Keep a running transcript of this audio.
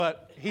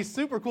But he's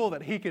super cool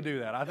that he could do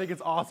that. I think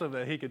it's awesome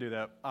that he could do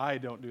that. I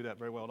don't do that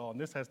very well at all,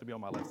 and this has to be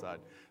on my left side.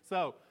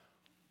 So,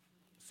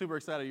 super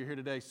excited you're here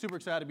today. Super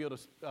excited to be able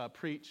to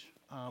preach.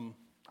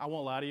 I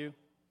won't lie to you.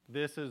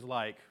 This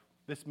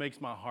makes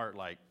my heart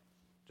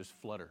just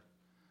flutter.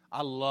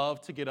 I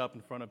love to get up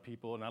in front of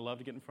people, and I love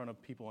to get in front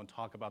of people and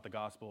talk about the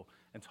gospel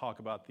and talk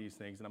about these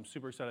things. And I'm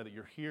super excited that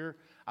you're here.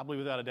 I believe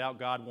without a doubt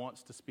God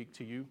wants to speak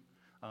to you.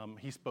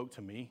 He spoke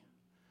to me.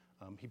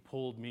 He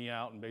pulled me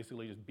out and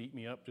basically just beat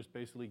me up, just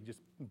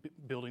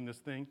building this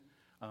thing.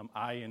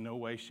 I, in no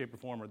way, shape, or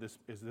form,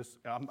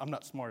 I'm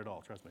not smart at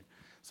all, trust me.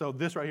 So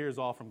this right here is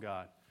all from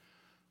God.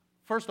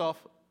 First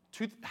off,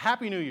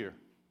 Happy New Year.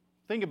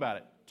 Think about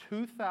it.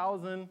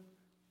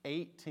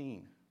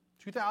 2018,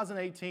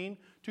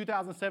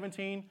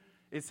 2017,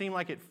 it seemed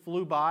like it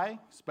flew by,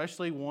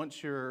 especially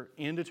once you're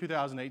into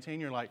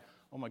 2018. You're like,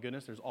 oh my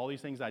goodness, there's all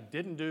these things I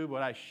didn't do,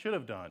 but I should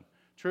have done.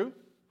 True?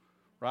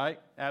 Right?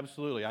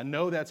 Absolutely. I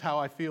know that's how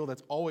I feel.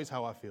 That's always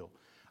how I feel.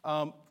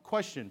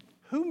 Question,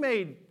 who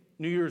made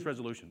New Year's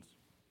resolutions?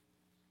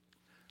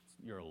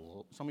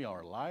 Some of y'all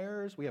are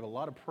liars. We have a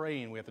lot of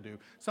praying we have to do.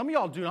 Some of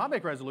y'all do not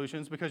make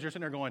resolutions because you're sitting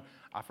there going,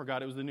 I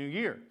forgot it was the new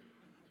year.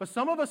 But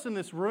some of us in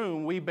this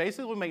room, we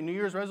basically make New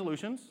Year's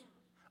resolutions.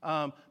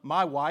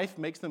 My wife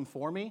makes them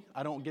for me.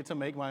 I don't get to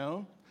make my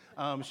own.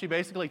 She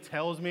basically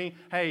tells me,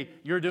 hey,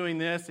 you're doing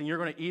this, and you're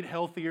going to eat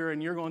healthier,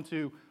 and you're going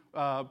to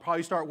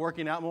probably start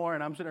working out more,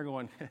 and I'm sitting there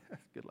going,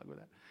 good luck with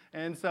that.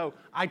 And so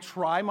I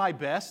try my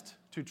best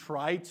to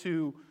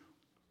do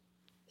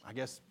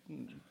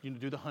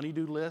the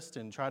honey-do list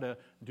and try to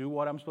do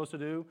what I'm supposed to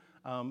do.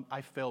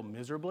 I fail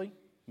miserably.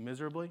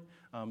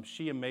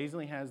 She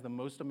amazingly has the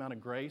most amount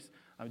of grace.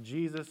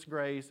 Jesus'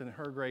 grace and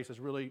her grace is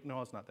really,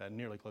 no, it's not that,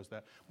 nearly close to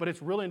that. But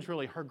it's really and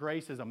truly, her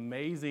grace is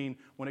amazing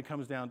when it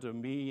comes down to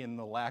me and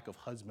the lack of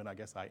husband I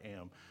guess I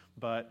am.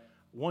 But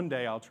one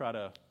day I'll try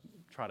to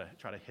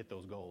hit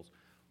those goals.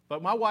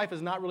 But my wife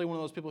is not really one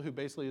of those people who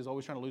basically is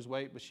always trying to lose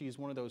weight, but she's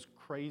one of those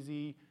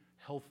crazy,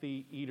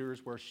 healthy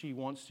eaters where she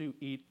wants to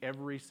eat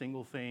every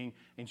single thing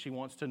and she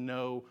wants to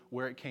know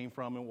where it came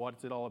from and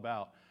what's it all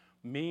about.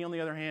 Me, on the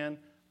other hand,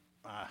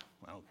 I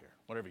don't care.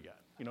 Whatever you got.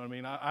 You know what I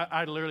mean?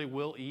 I literally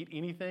will eat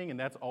anything, and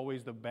that's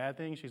always the bad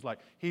thing. She's like,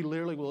 he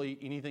literally will eat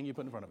anything you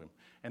put in front of him.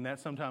 And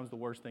that's sometimes the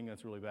worst thing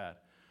that's really bad.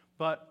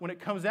 But when it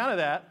comes down to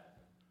that,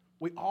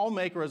 we all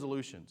make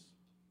resolutions.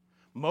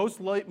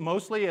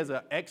 Mostly as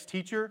an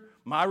ex-teacher,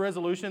 my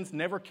resolutions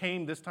never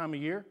came this time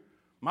of year.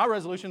 My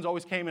resolutions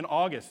always came in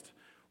August,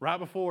 right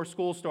before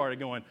school started,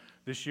 going,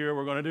 this year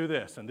we're going to do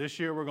this, and this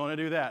year we're going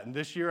to do that, and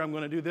this year I'm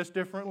going to do this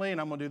differently, and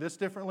I'm going to do this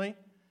differently.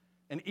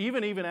 And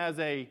even as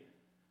a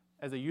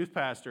youth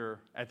pastor,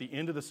 at the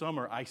end of the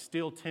summer, I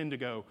still tend to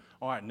go,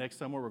 all right, next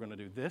summer we're going to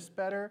do this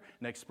better.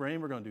 Next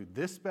spring we're going to do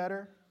this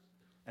better.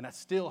 And that's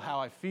still how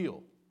I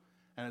feel.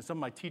 And some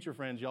of my teacher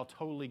friends, y'all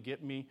totally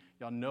get me.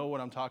 Y'all know what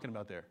I'm talking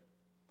about there.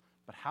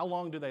 But how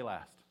long do they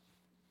last?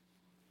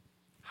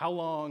 How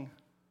long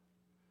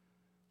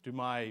do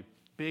my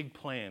big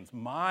plans,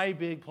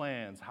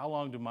 how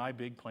long do my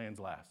big plans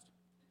last?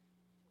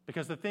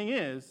 Because the thing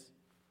is,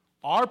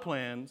 our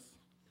plans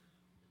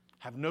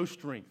have no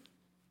strength.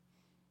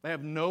 They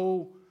have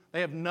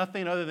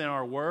nothing other than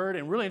our word.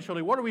 And really and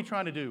truly, what are we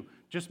trying to do?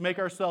 Just make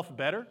ourselves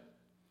better?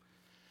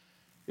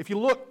 If you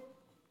look,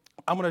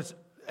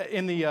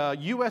 in the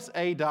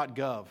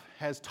USA.gov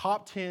has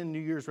top 10 New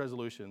Year's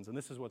resolutions, and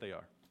this is what they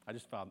are. I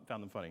just found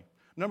them funny.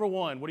 Number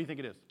one, what do you think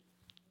it is?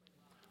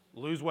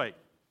 Lose weight.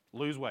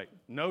 Lose weight.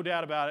 No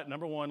doubt about it.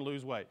 Number one,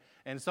 lose weight.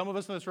 And some of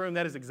us in this room,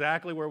 that is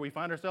exactly where we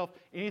find ourselves.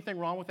 Anything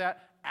wrong with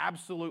that?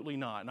 Absolutely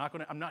not.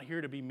 I'm not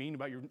here to be mean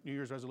about your New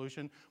Year's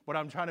resolution. What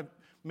I'm trying to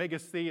make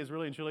us see is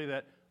really and truly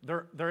that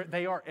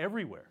they are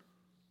everywhere.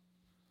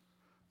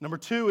 Number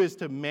two is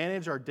to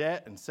manage our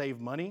debt and save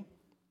money.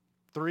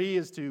 3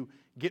 is to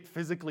get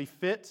physically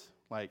fit,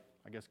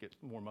 get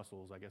more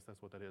muscles. I guess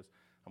that's what that is.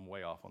 I'm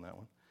way off on that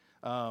one.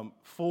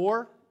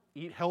 4,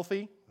 eat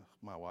healthy.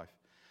 My wife.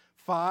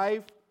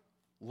 5,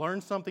 learn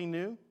something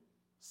new.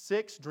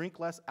 6, drink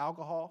less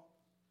alcohol.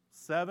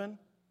 7,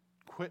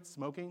 quit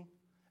smoking.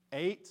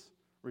 8,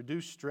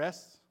 reduce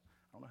stress.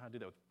 I don't know how to do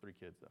that with 3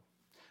 kids,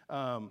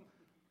 though.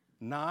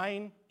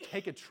 9,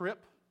 take a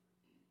trip.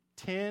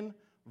 10,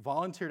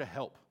 volunteer to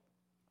help.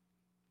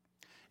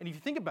 And if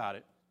you think about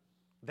it,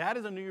 that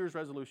is a New Year's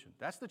resolution.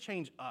 That's to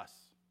change us.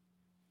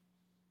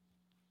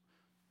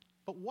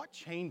 But what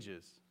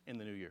changes in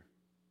the new year?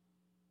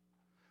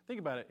 Think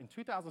about it. In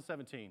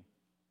 2017,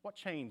 what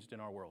changed in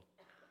our world?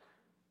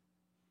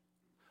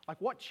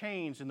 What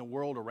changed in the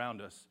world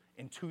around us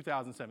in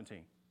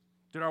 2017?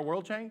 Did our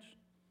world change?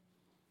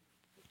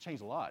 It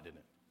changed a lot, didn't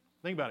it?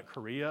 Think about it,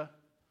 Korea.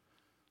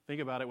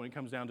 Think about it when it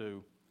comes down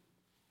to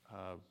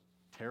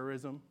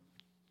terrorism.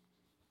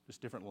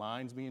 Just different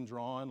lines being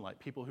drawn, like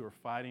people who are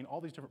fighting,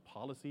 all these different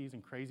policies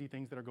and crazy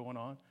things that are going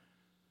on.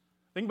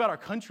 Think about our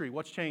country.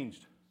 What's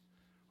changed?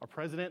 Our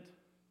president.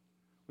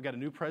 We got a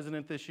new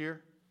president this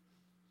year.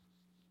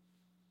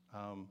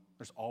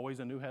 There's always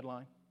a new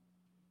headline,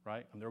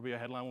 right? And there will be a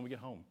headline when we get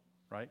home,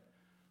 right?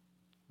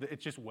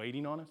 It's just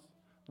waiting on us.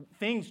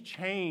 things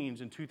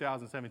changed in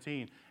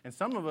 2017. And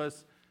some of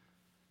us,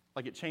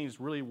 like it changed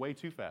really way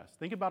too fast.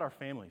 Think about our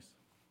families.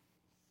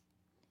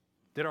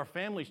 Did our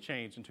families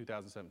change in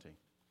 2017?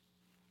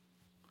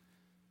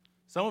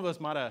 Some of us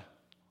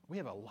we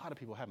have a lot of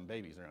people having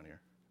babies around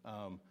here.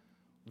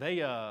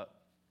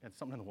 It's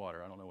something in the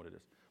water, I don't know what it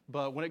is.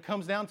 But when it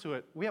comes down to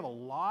it, we have a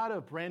lot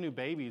of brand new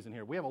babies in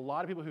here. We have a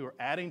lot of people who are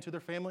adding to their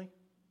family.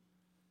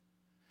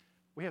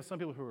 We have some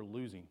people who are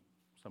losing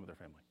some of their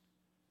family.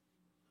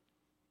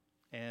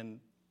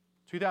 And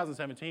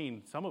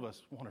 2017, some of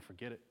us want to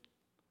forget it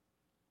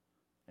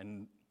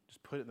and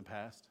just put it in the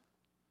past.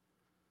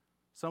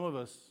 Some of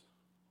us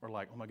are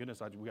like, oh my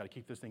goodness, we got to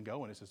keep this thing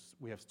going.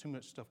 We have too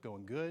much stuff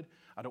going good.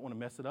 I don't want to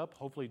mess it up.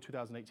 Hopefully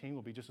 2018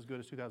 will be just as good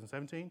as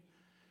 2017.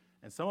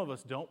 And some of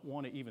us don't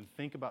want to even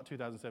think about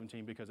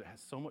 2017 because it has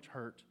so much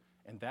hurt,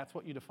 and that's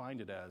what you defined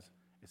it as,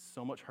 is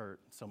so much hurt,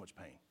 so much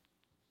pain.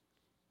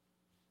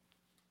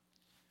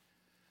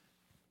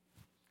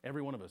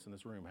 Every one of us in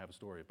this room have a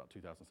story about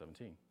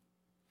 2017.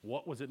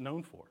 What was it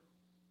known for?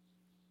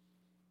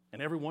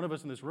 And every one of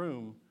us in this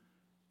room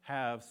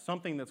have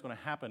something that's going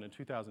to happen in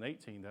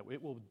 2018 that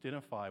it will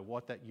identify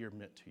what that year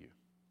meant to you.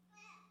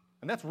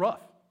 And that's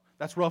rough.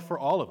 That's rough for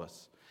all of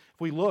us. If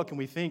we look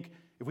and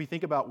if we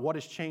think about what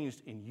has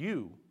changed in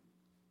you,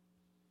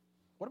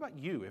 what about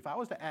you? If I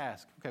was to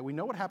ask, okay, we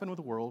know what happened with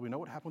the world, we know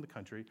what happened with the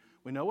country,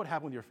 we know what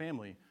happened with your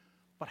family,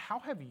 but how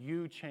have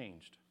you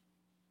changed?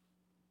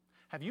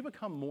 Have you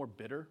become more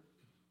bitter?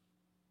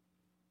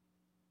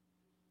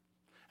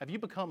 Have you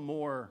become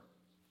more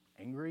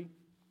angry?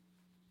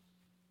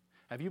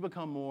 Have you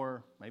become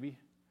more maybe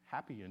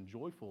happy and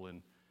joyful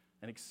and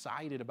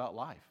excited about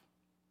life?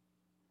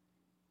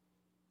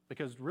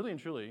 Because really and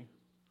truly,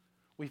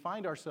 we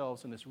find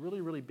ourselves in this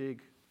really, really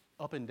big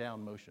up and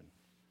down motion.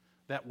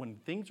 That when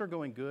things are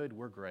going good,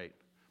 we're great.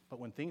 But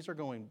when things are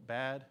going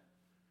bad,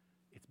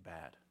 it's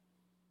bad.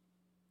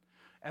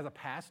 As a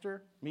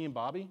pastor, me and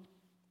Bobby,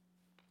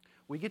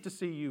 we get to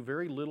see you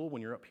very little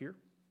when you're up here,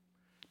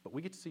 but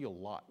we get to see you a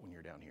lot when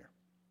you're down here.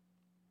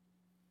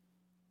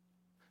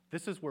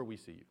 This is where we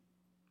see you.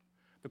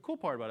 The cool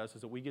part about us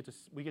is that we get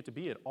to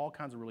be at all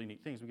kinds of really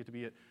neat things. We get to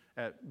be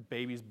at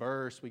babies'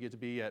 births. We get to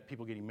be at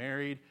people getting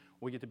married.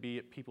 We get to be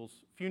at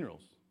people's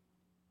funerals.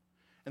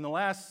 In the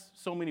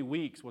last so many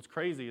weeks, what's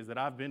crazy is that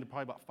I've been to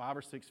probably about 5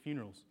 or 6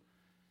 funerals.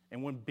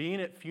 And when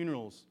being at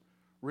funerals,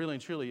 really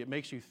and truly, it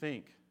makes you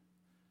think,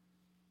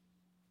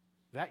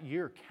 that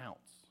year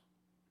counts.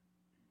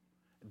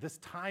 This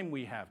time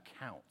we have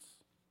counts.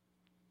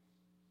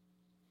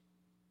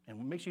 And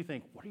it makes you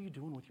think, what are you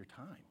doing with your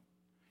time?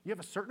 You have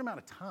a certain amount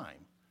of time,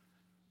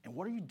 and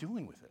what are you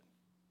doing with it?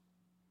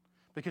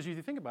 Because if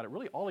you think about it,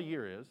 really all a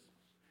year is,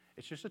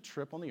 it's just a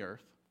trip on the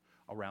earth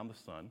around the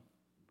sun.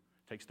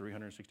 It takes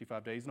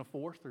 365 days and a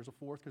fourth. There's a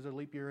fourth because there's a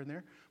leap year in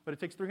there. But it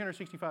takes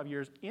 365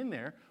 years in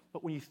there.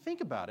 But when you think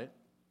about it,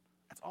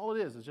 that's all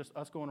it is just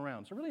us going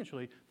around. So really and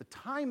truly, the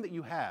time that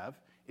you have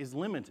is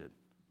limited.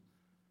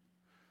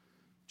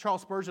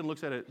 Charles Spurgeon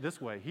looks at it this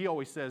way. He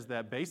always says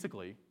that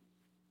basically,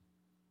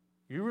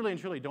 you really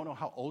and truly don't know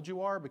how old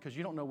you are because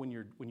you don't know when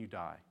you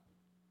die.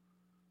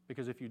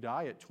 Because if you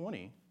die at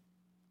 20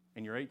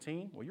 and you're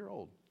 18, well, you're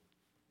old.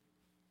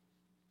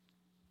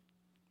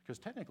 Because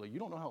technically, you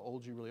don't know how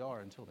old you really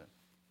are until then.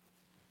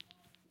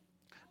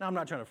 Now, I'm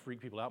not trying to freak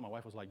people out. My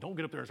wife was like, don't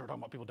get up there and start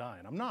talking about people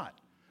dying. I'm not.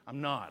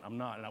 And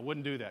I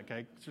wouldn't do that,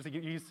 okay? It's just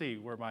you see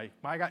where I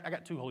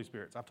got 2 Holy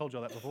Spirits. I've told you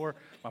all that before.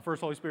 My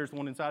first Holy Spirit is the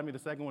one inside of me. The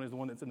second one is the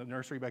one that's in the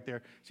nursery back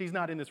there. She's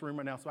not in this room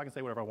right now, so I can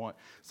say whatever I want.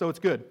 So it's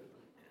good.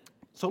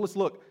 So let's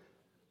look.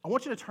 I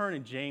want you to turn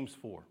in James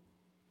 4,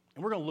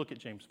 and we're going to look at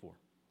James 4.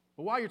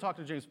 But while you're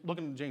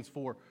looking at James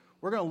 4,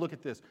 we're going to look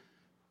at this.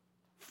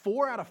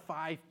 4 out of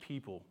 5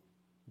 people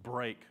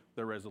break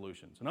their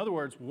resolutions. In other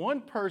words,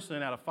 1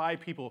 person out of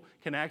 5 people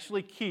can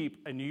actually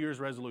keep a New Year's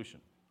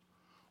resolution.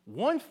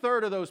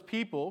 1/3 of those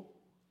people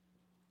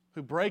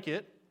who break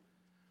it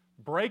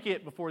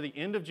before the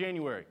end of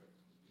January.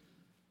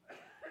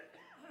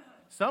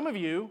 Some of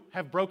you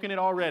have broken it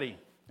already,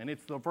 and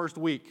it's the first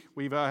week.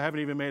 We haven't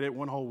even made it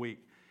 1 whole week.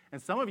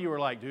 And some of you are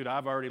like, dude,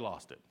 I've already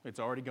lost it. It's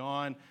already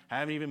gone.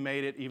 Haven't even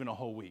made it even a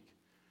whole week.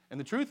 And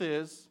the truth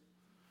is,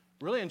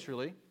 really and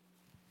truly,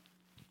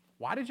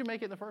 why did you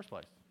make it in the first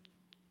place?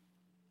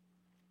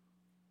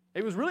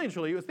 It was really and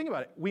truly, think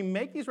about it. We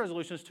make these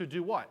resolutions to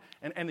do what?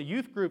 And the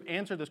youth group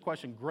answered this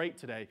question great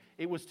today.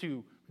 It was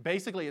to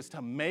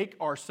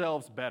make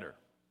ourselves better.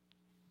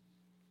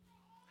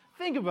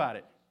 Think about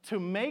it. To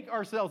make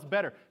ourselves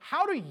better.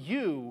 How do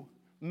you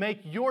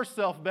make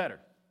yourself better?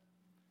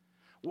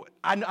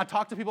 I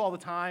talk to people all the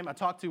time. I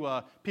talk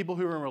to people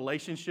who are in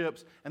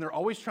relationships, and they're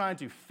always trying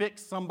to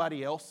fix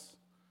somebody else.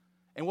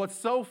 And what's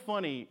so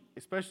funny,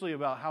 especially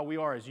about how we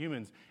are as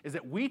humans, is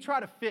that we try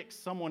to fix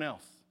someone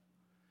else.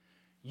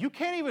 You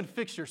can't even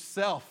fix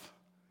yourself,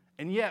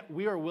 and yet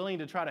we are willing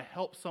to try to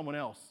help someone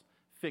else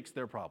fix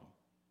their problem.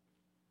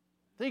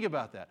 Think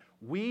about that.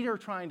 We are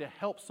trying to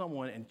help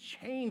someone and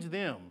change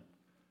them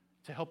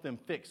to help them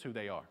fix who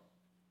they are.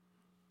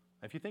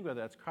 If you think about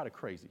that, it's kind of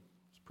crazy.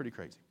 It's pretty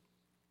crazy.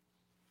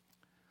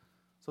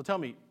 So tell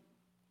me,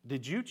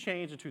 did you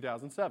change in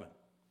 2007?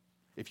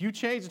 If you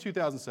changed in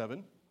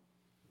 2007,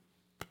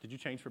 did you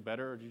change for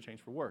better or did you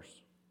change for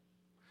worse?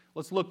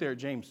 Let's look there at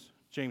James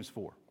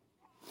 4.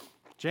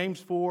 James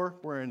 4,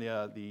 we're in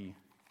the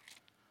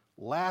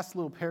last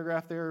little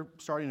paragraph there,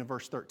 starting in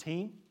verse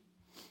 13.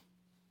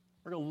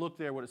 We're going to look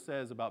there what it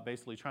says about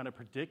basically trying to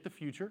predict the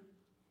future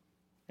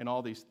and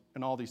all these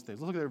things.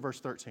 Let's look at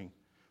verse 13.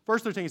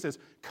 Verse 13 says,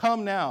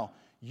 "Come now,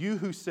 you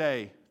who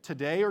say,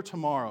 today or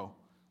tomorrow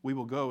we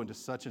will go into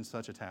such and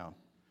such a town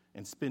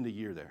and spend a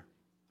year there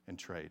and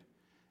trade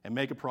and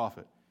make a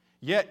profit.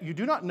 Yet you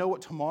do not know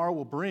what tomorrow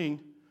will bring.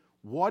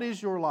 What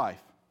is your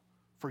life?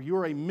 For you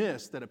are a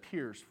mist that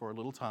appears for a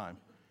little time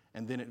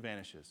and then it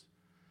vanishes."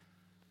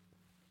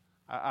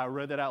 I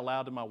read that out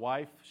loud to my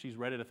wife. She's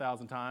read it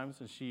 1,000 times,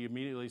 and she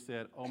immediately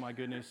said, "Oh my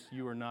goodness,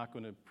 you are not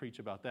going to preach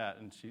about that."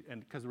 And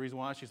because the reason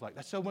why, she's like,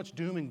 "That's so much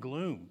doom and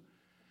gloom."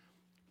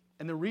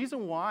 And the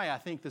reason why I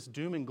think this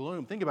doom and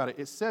gloom, think about it,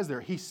 it says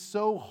there, he's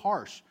so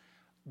harsh.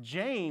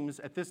 James,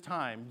 at this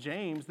time,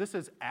 this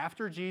is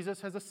after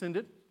Jesus has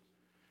ascended.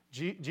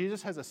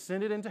 Jesus has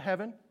ascended into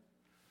heaven.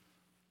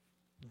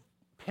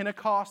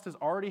 Pentecost has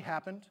already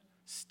happened.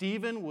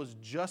 Stephen was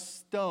just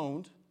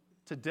stoned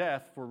to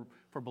death for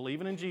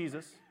believing in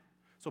Jesus.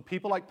 So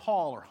people like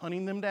Paul are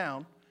hunting them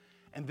down.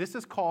 And this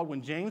is called,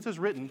 when James is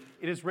written,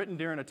 it is written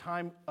during a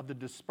time of the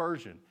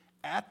dispersion.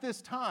 At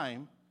this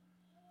time,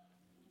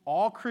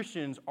 all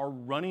Christians are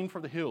running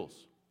for the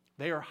hills.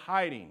 They are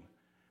hiding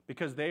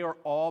because they are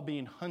all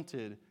being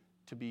hunted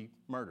to be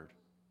murdered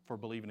for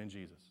believing in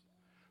Jesus.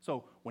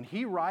 So when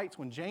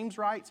James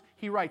writes,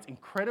 he writes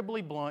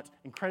incredibly blunt,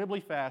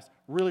 incredibly fast,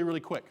 really, really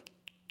quick.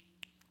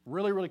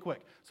 Really, really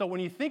quick. So when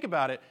you think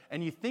about it,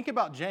 and you think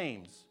about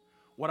James,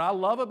 what I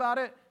love about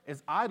it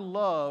is I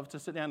love to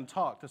sit down and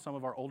talk to some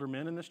of our older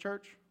men in this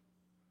church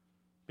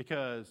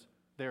because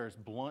they're as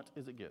blunt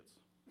as it gets.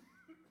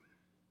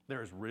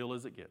 They're as real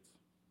as it gets.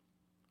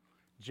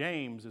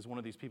 James is one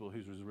of these people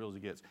who's as real as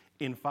it gets.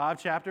 In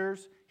 5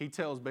 chapters, he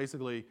tells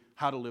basically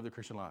how to live the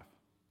Christian life.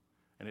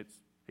 And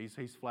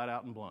he's flat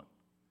out and blunt.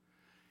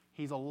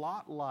 He's a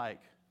lot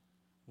like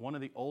one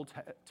of the Old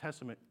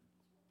Testament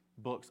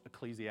books,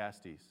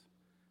 Ecclesiastes.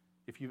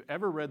 If you've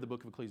ever read the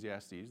book of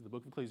Ecclesiastes, the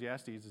book of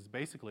Ecclesiastes is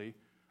basically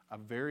a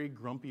very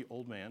grumpy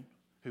old man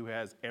who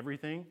has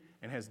everything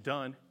and has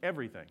done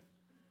everything.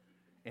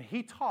 And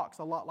he talks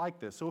a lot like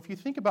this. So if you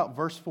think about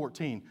verse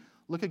 14,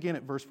 look again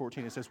at verse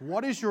 14. It says,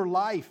 "What is your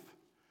life?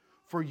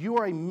 For you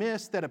are a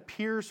mist that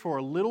appears for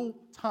a little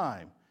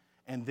time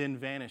and then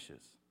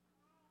vanishes."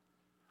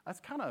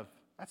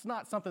 That's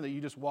not something that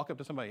you just walk up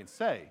to somebody and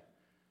say.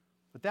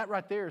 But that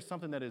right there is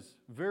something that is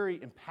very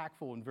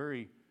impactful and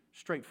very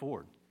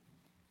straightforward.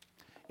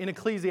 In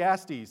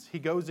Ecclesiastes, he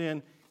goes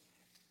in,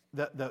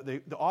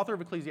 the author of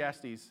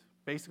Ecclesiastes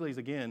basically is,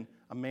 again,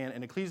 a man.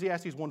 In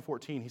Ecclesiastes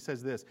 1:14, he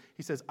says this.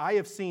 He says, "I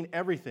have seen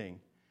everything,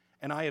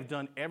 and I have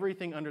done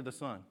everything under the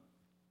sun."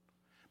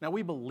 Now,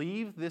 we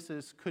believe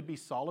could be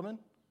Solomon,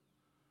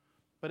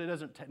 but it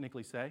doesn't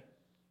technically say.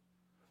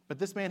 But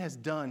this man has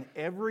done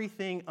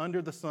everything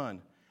under the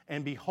sun,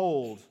 and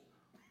behold,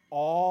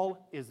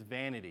 all is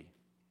vanity.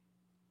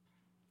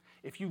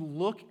 If you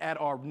look at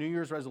our New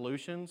Year's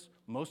resolutions,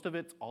 most of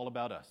it's all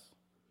about us.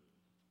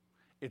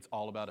 It's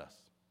all about us.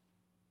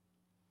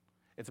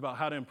 It's about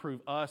how to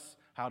improve us,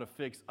 how to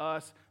fix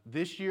us.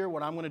 This year,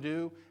 what I'm going to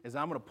do is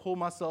I'm going to pull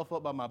myself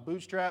up by my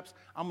bootstraps.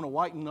 I'm going to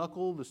white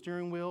knuckle the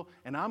steering wheel,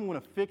 and I'm going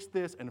to fix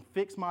this and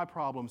fix my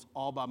problems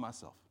all by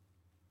myself.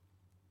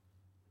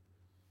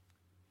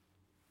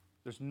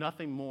 There's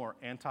nothing more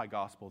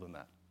anti-gospel than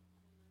that.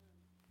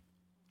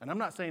 And I'm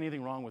not saying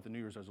anything wrong with the New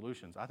Year's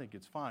resolutions. I think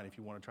it's fine if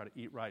you want to try to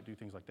eat right, do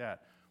things like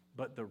that.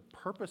 But the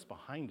purpose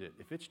behind it,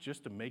 if it's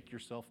just to make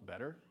yourself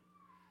better,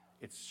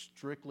 it's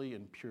strictly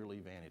and purely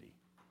vanity.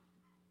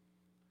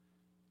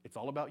 It's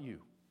all about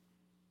you.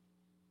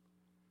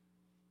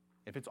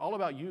 If it's all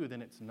about you,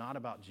 then it's not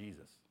about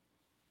Jesus.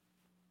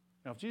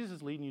 Now, if Jesus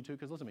is leading you to,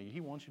 because listen to me,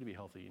 he wants you to be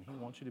healthy, and he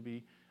wants you to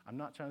be, I'm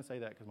not trying to say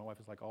that because my wife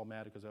is like all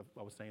mad because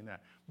I was saying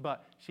that.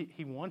 But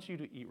he wants you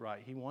to eat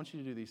right. He wants you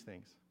to do these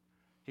things.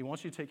 He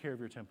wants you to take care of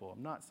your temple.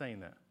 I'm not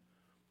saying that.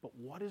 But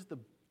what is the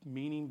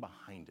meaning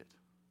behind it?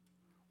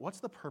 What's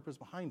the purpose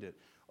behind it?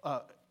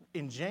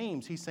 In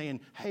James, he's saying,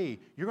 hey,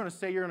 you're going to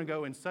say you're going to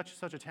go in such and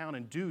such a town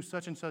and do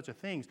such and such a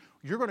things.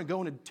 You're going to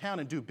go into town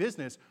and do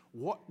business.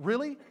 What?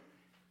 Really?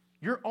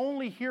 You're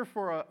only here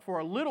for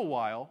a little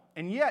while,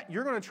 and yet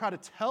you're going to try to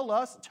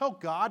tell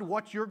God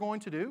what you're going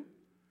to do?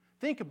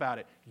 Think about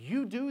it.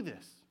 You do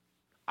this.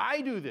 I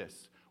do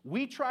this.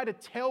 We try to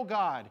tell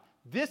God,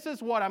 this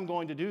is what I'm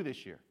going to do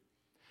this year.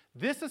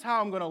 This is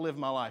how I'm going to live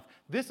my life.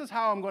 This is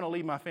how I'm going to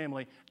lead my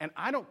family. And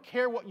I don't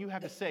care what you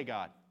have to say,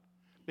 God,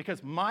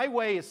 because my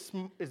way is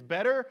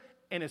better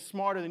and is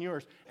smarter than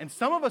yours. And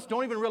some of us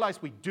don't even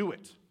realize we do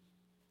it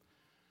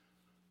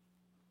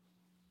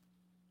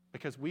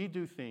because we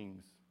do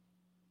things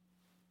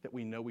that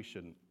we know we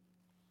shouldn't,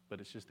 but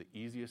it's just the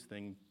easiest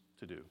thing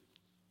to do.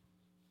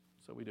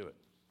 So we do it.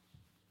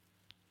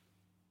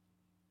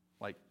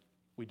 Like,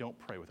 we don't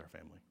pray with our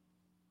family.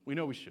 We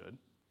know we should.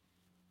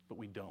 but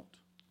we don't.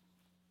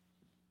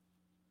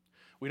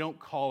 We don't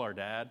call our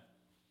dad,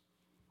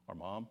 our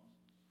mom.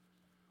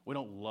 We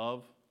don't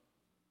love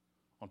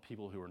on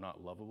people who are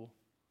not lovable.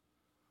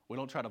 We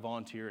don't try to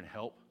volunteer and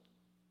help.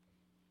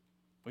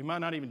 We might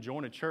not even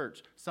join a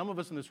church. Some of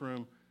us in this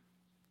room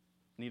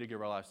need to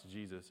give our lives to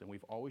Jesus, and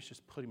we've always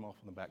just put him off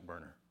on the back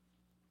burner.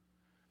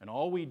 And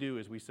all we do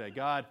is we say,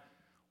 God,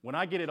 when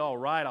I get it all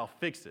right, I'll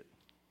fix it.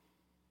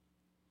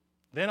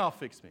 Then I'll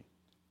fix me.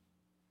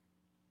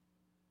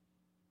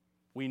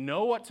 We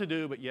know what to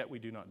do, but yet we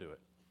do not do it.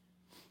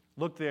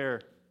 Look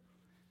there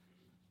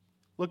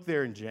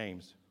in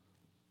James.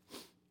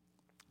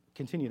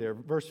 Continue there.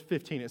 Verse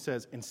 15, it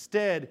says,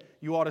 instead,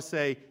 you ought to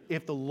say,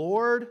 if the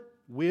Lord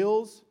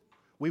wills,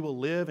 we will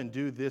live and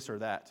do this or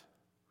that.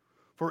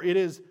 For it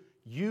is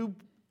you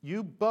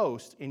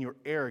boast in your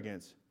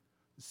arrogance.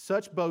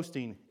 Such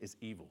boasting is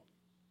evil.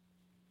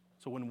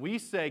 So when we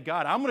say,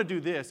 God, I'm going to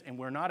do this, and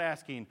we're not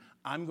asking,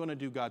 I'm going to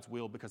do God's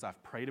will because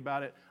I've prayed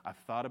about it, I've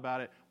thought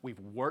about it, we've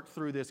worked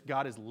through this,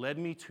 God has led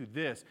me to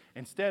this,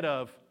 instead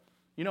of,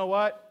 you know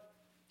what,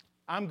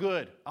 I'm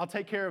good, I'll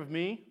take care of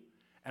me,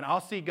 and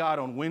I'll see God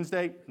on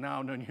Wednesday.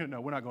 No,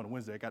 we're not going to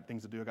Wednesday. I got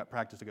things to do, I got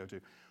practice to go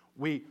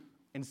to.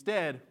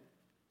 Instead,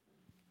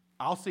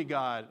 I'll see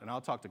God, and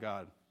I'll talk to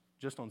God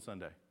just on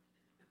Sunday.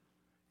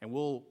 And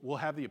we'll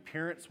have the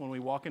appearance when we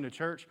walk into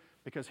church,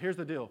 because here's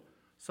the deal.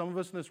 Some of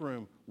us in this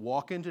room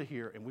walk into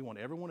here, and we want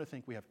everyone to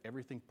think we have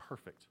everything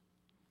perfect.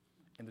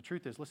 And the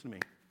truth is, listen to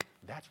me,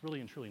 that's really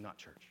and truly not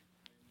church.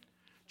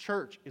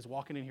 Church is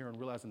walking in here and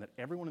realizing that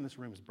everyone in this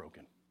room is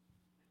broken.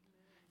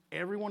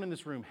 Everyone in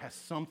this room has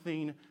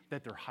something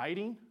that they're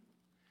hiding,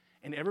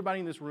 and everybody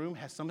in this room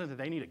has something that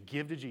they need to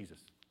give to Jesus.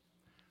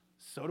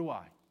 So do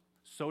I.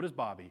 So does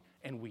Bobby,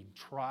 and we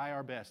try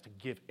our best to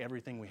give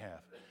everything we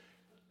have.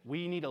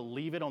 We need to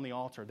leave it on the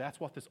altar. That's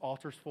what this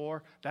altar's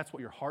for. That's what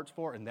your heart's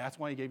for, and that's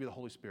why he gave you the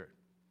Holy Spirit.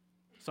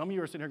 Some of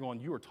you are sitting here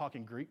going, you are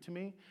talking Greek to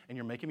me, and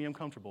you're making me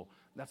uncomfortable.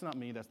 That's not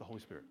me, that's the Holy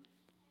Spirit.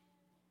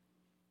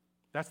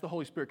 That's the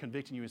Holy Spirit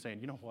convicting you and saying,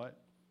 you know what?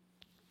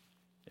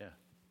 Yeah.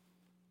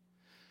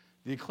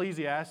 The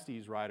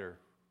Ecclesiastes writer,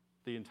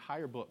 the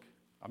entire book,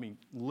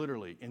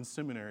 literally, in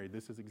seminary,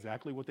 this is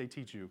exactly what they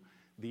teach you.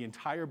 The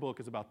entire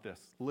book is about this,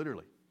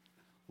 literally.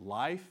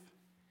 Life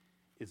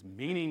is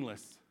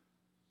meaningless.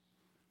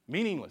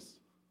 Meaningless.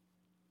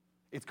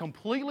 It's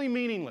completely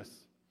meaningless.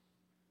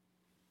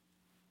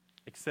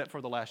 Except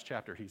for the last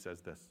chapter, he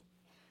says this.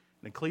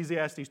 In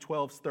Ecclesiastes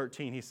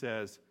 12:13, he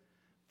says,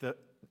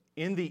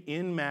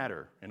 in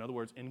matter, in other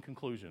words, in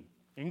conclusion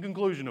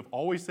of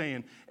always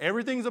saying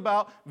everything's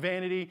about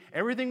vanity,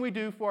 everything we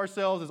do for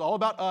ourselves is all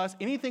about us,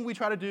 anything we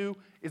try to do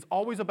is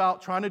always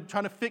about trying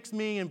to fix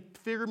me and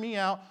figure me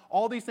out.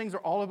 All these things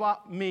are all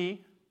about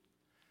me.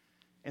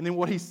 And then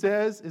what he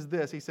says is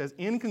this. He says,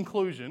 in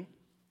conclusion,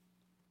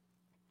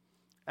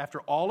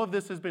 after all of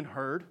this has been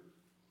heard,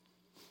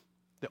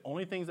 the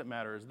only things that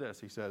matter is this.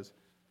 He says,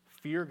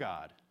 fear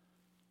God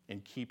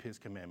and keep his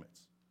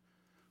commandments.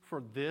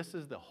 For this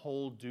is the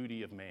whole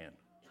duty of man.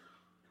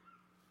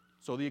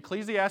 So the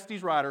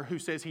Ecclesiastes writer, who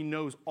says he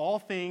knows all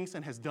things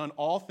and has done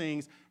all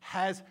things,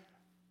 has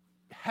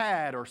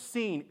had or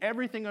seen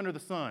everything under the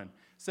sun,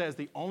 says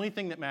the only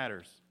thing that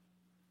matters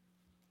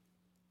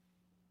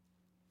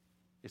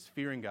is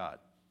fearing God.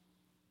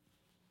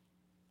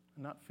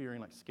 Not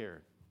fearing like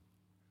scared,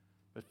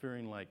 but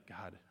fearing like,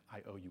 God,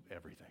 I owe you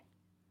everything.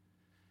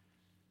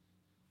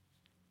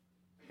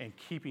 And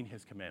keeping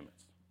his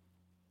commandments.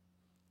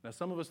 Now,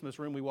 some of us in this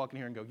room, we walk in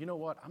here and go, you know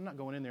what? I'm not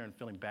going in there and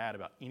feeling bad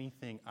about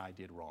anything I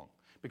did wrong.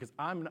 Because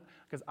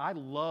I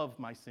love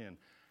my sin.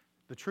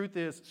 The truth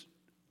is,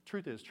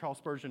 Charles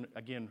Spurgeon,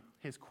 again,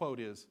 his quote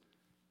is,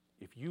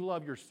 if you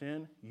love your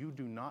sin, you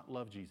do not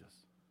love Jesus.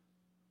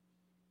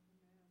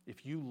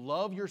 If you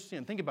love your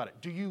sin, think about it.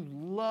 Do you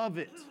love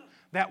it?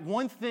 That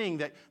one thing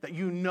that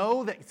you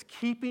know that's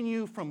keeping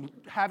you from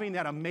having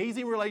that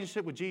amazing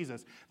relationship with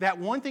Jesus, that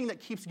one thing that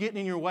keeps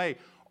getting in your way,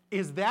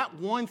 is that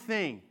one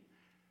thing,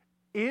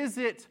 is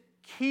it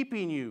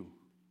keeping you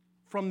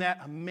from that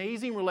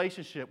amazing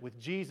relationship with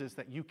Jesus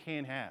that you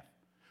can have?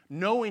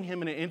 Knowing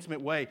him in an intimate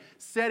way,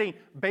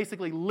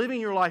 basically living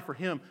your life for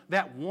him,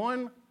 that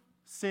one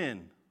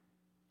sin,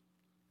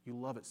 you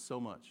love it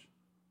so much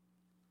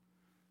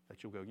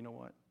that you'll go, you know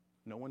what?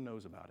 No one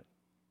knows about it.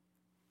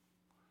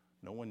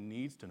 No one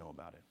needs to know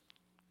about it.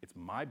 It's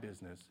my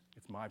business.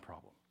 It's my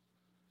problem.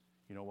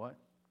 You know what?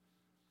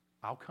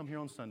 I'll come here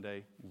on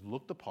Sunday,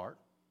 look the part,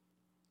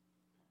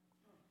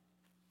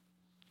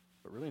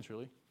 but really and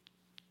truly,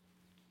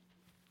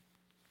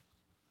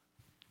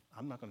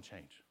 I'm not going to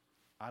change.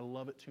 I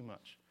love it too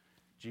much.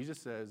 Jesus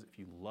says, if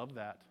you love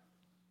that,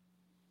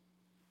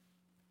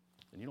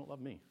 then you don't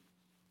love me.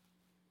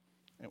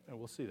 And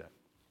we'll see that.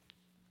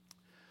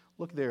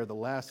 Look there,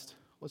 let's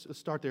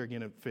start there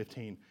again at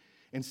 15.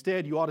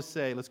 Instead, you ought to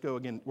say, let's go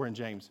again, we're in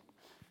James.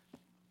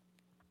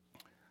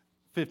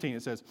 15,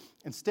 it says,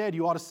 instead,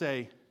 you ought to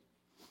say,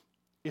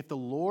 if the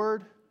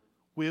Lord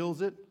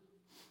wills it,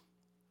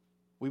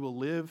 we will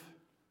live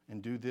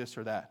and do this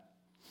or that.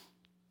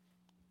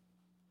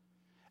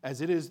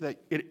 as it is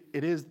that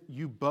it is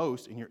you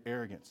boast in your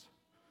arrogance.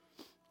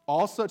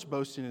 All such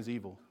boasting is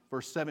evil.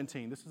 Verse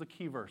 17, this is a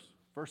key verse.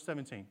 Verse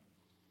 17.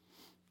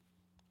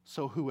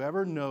 So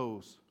whoever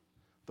knows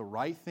the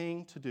right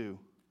thing to do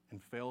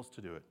and fails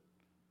to do it,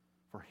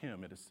 for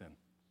him it is sin.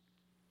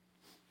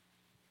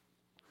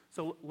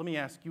 So let me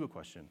ask you a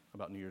question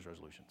about New Year's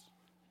resolutions.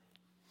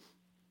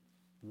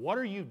 What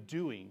are you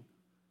doing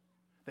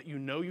that you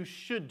know you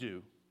should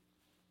do,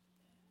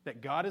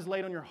 that God has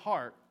laid on your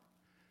heart,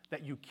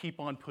 that you keep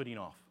on putting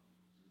off?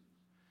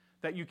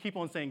 That you keep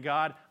on saying,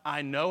 God,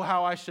 I know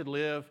how I should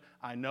live.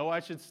 I know I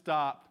should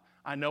stop.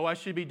 I know I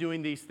should be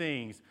doing these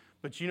things.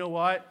 But you know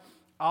what?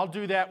 I'll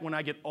do that when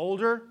I get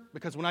older,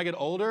 because when I get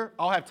older,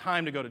 I'll have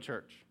time to go to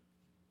church.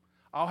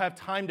 I'll have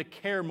time to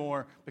care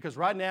more, because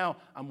right now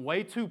I'm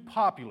way too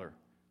popular.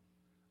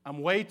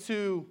 I'm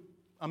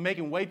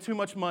making way too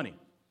much money.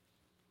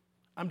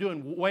 I'm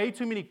doing way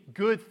too many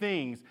good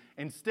things.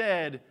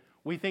 Instead,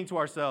 we think to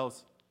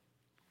ourselves,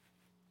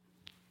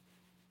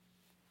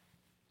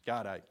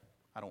 God, I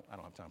don't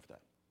have time for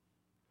that.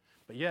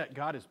 But yet,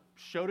 God has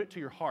showed it to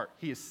your heart.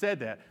 He has said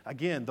that.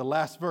 Again, the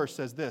last verse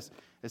says this.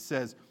 It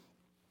says,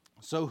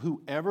 so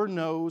whoever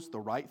knows the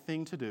right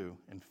thing to do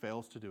and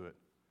fails to do it,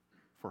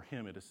 for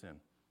him it is sin.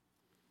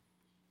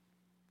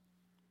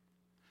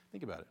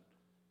 Think about it.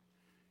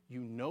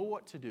 You know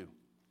what to do,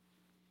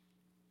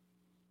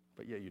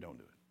 but yet you don't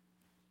do it.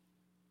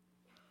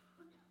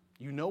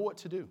 You know what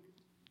to do.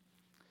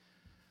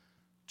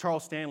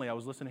 Charles Stanley, I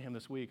was listening to him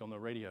this week on the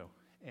radio,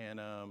 and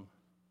I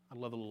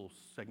love the little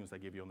segments they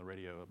give you on the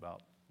radio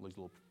about these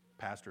little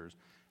pastors.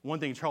 One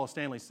thing Charles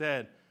Stanley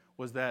said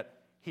was that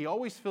he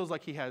always feels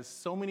like he has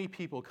so many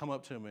people come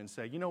up to him and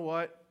say, you know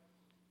what?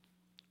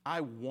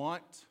 I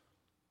want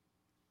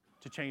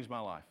to change my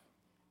life.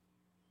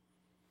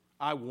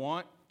 I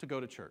want to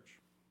go to church.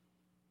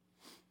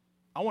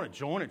 I want to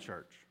join a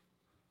church.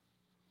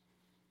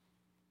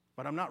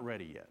 But I'm not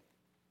ready yet.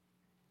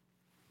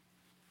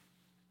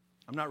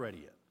 I'm not ready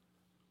yet.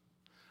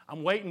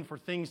 I'm waiting for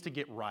things to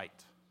get right.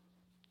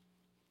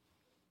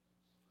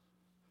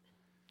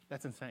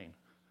 That's insane.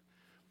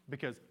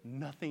 Because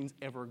nothing's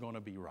ever going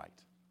to be right.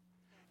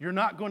 You're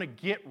not going to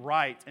get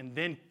right and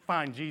then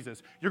find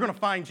Jesus. You're going to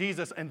find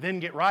Jesus and then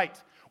get right.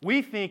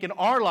 We think in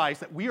our lives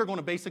that we are going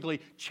to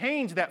basically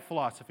change that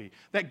philosophy,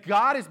 that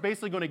God is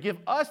basically going to give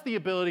us the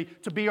ability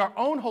to be our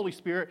own Holy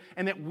Spirit,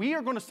 and that we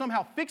are going to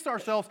somehow fix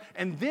ourselves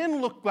and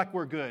then look like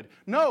we're good.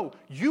 No,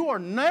 you are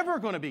never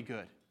going to be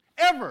good,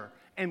 ever.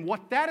 And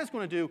what that is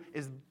going to do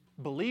is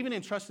believing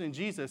and trusting in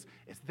Jesus,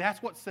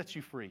 that's what sets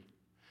you free.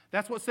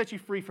 That's what sets you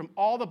free from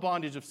all the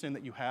bondage of sin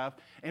that you have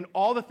and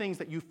all the things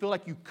that you feel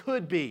like you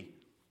could be.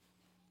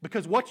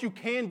 Because what you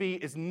can be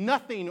is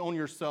nothing on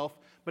yourself,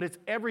 but it's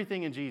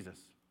everything in Jesus.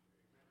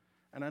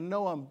 And I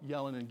know I'm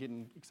yelling and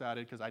getting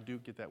excited because I do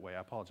get that way. I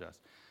apologize.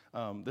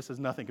 This is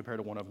nothing compared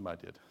to one of them I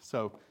did.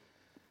 So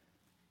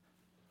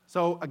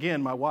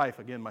again, my wife,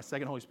 my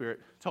second Holy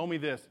Spirit, told me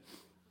this.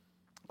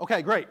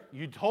 Okay, great.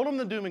 You told them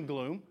the doom and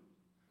gloom.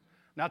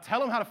 Now tell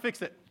them how to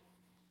fix it.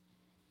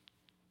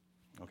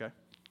 Okay?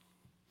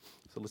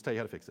 So let's tell you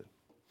how to fix it.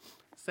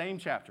 Same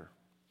chapter.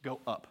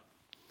 Go up.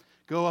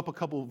 Go up a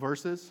couple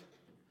verses.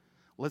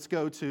 Let's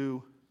go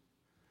to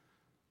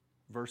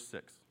verse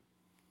 6.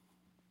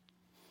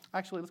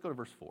 Actually, let's go to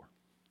verse 4.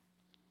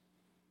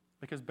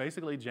 Because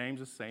basically,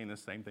 James is saying the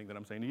same thing that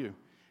I'm saying to you.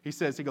 He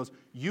goes,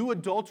 you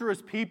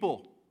adulterous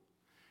people,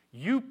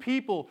 you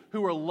people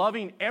who are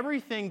loving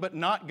everything but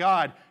not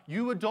God,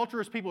 you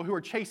adulterous people who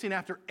are chasing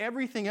after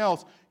everything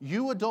else,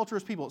 you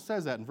adulterous people. It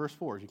says that in verse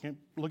 4. You can't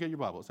look at your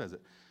Bible. It says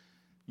it.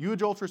 You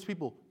adulterous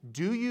people,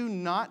 do you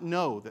not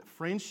know that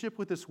friendship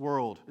with this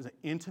world is an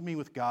enmity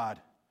with God?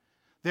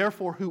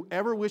 Therefore,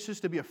 whoever wishes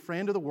to be a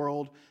friend of the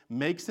world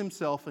makes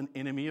himself an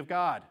enemy of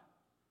God.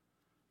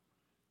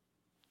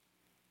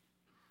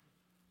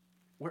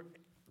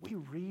 We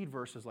read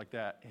verses like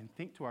that and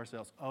think to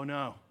ourselves, oh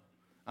no,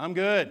 I'm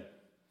good.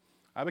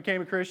 I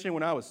became a Christian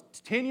when I was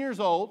 10 years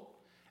old,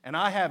 and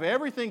I have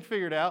everything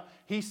figured out.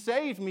 He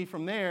saved me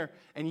from there,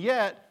 and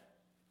yet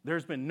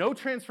there's been no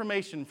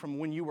transformation from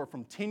when you were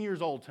from 10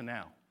 years old to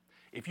now.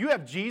 If you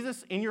have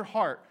Jesus in your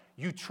heart,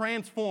 you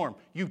transform,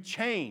 you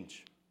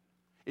change.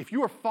 If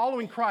you are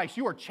following Christ,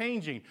 you are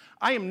changing.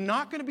 I am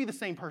not going to be the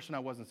same person I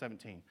was in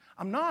 17.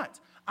 I'm not.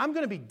 I'm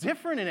going to be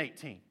different in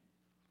 18.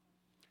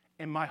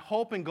 And my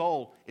hope and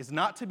goal is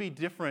not to be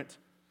different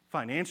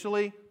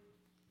financially,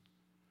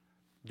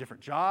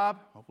 different job.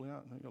 Hopefully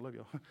not. I love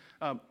you.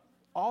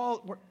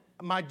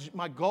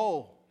 My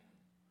goal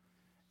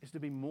is to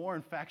be more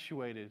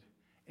infatuated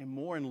and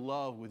more in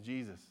love with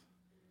Jesus.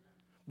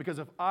 Because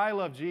if I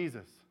love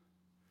Jesus,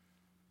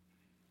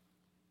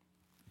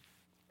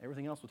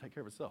 everything else will take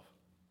care of itself.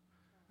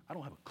 I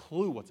don't have a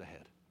clue what's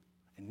ahead,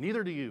 and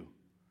neither do you.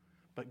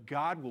 But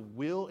God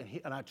will,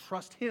 and I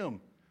trust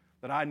Him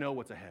that I know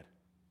what's ahead.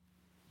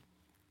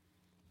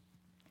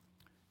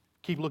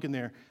 Keep looking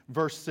there.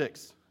 Verse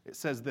 6, it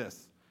says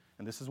this,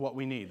 and this is what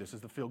we need. This is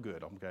the feel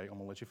good, okay? I'm going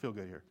to let you feel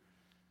good here.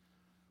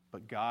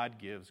 But God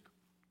gives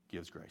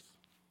grace.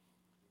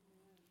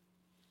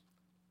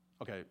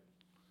 Okay.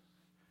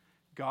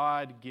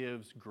 God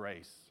gives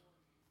grace.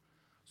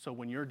 So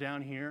when you're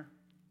down here,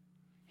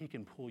 he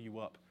can pull you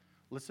up.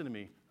 Listen to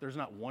me. There's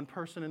not one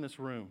person in this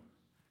room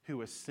who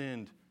has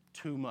sinned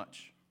too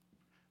much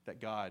that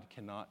God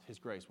cannot, his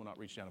grace will not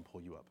reach down and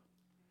pull you up.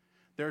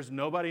 There's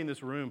nobody in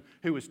this room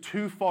who is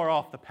too far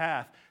off the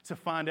path to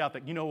find out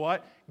that, you know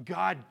what?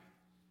 God,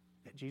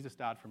 that Jesus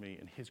died for me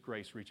and his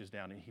grace reaches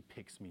down and he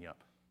picks me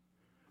up.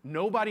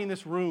 Nobody in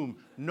this room,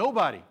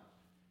 nobody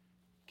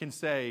can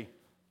say,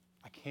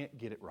 I can't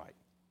get it right.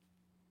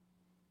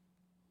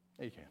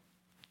 Yeah, you can.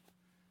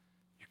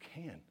 You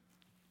can.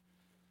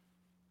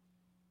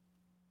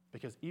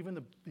 Because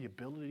even the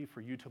ability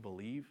for you to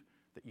believe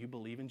that you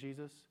believe in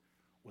Jesus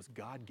was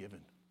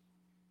God-given.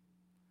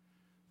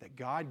 That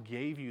God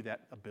gave you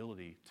that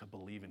ability to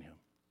believe in him.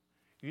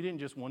 You didn't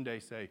just one day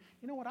say,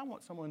 you know what, I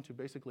want someone to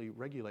basically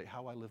regulate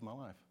how I live my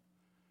life.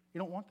 You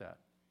don't want that,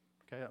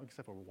 okay?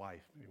 Except for a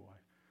wife, maybe a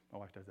wife. My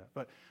wife does that.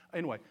 But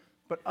anyway,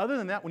 but other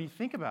than that, when you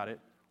think about it,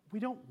 we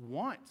don't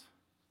want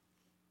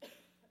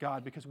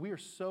God because we are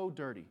so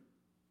dirty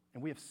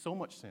and we have so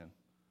much sin.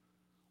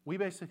 We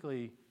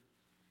basically,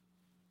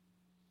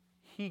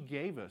 he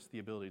gave us the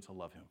ability to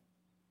love him.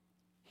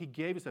 He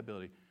gave us that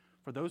ability.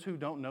 For those who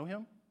don't know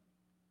him,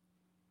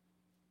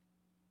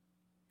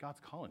 God's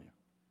calling you.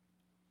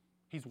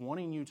 He's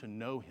wanting you to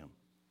know him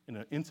in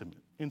an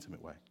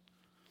intimate way.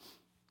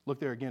 Look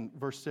there again,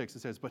 verse 6,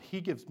 it says, but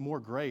he gives more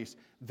grace.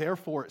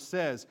 Therefore, it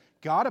says,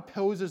 God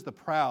opposes the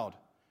proud,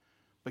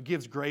 but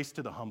gives grace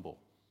to the humble.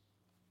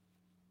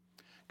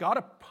 God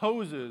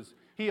opposes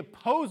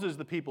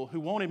the people who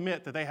won't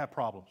admit that they have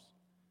problems.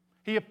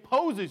 He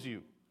opposes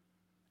you.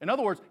 In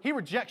other words, he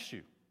rejects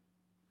you.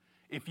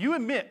 If you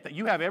admit that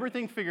you have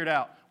everything figured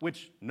out,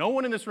 which no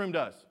one in this room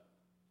does,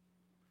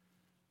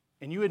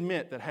 and you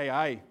admit that, hey,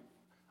 I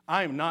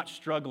am not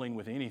struggling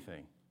with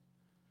anything,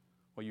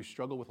 well, you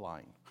struggle with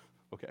lying,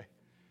 okay?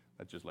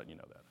 That's just letting you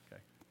know that,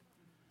 okay?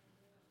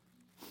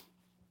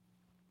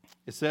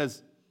 It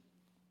says,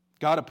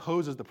 God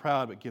opposes the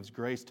proud, but gives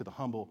grace to the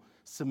humble.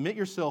 Submit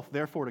yourself,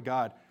 therefore, to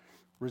God.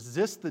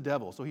 Resist the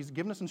devil. So he's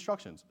given us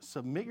instructions.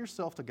 Submit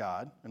yourself to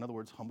God. In other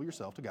words, humble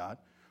yourself to God.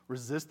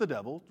 Resist the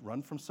devil.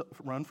 Run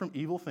from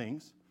evil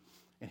things,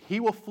 and he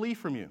will flee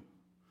from you.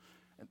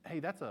 And hey,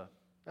 that's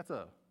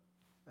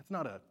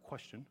not a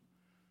question.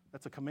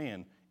 That's a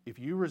command. If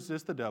you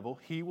resist the devil,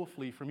 he will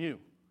flee from you.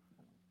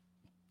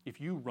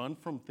 If you run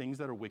from things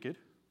that are wicked,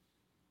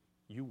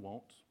 you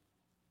won't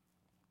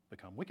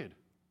become wicked.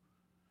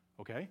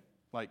 Okay?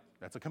 Like,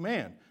 that's a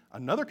command.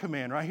 Another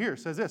command right here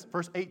says this,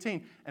 verse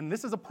 18, and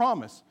this is a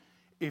promise.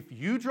 If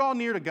you draw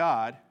near to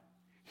God,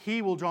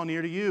 he will draw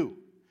near to you.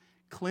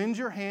 Cleanse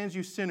your hands,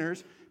 you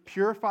sinners.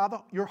 Purify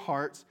your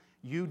hearts,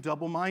 you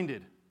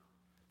double-minded.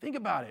 Think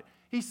about it.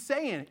 He's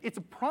saying it's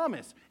a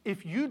promise.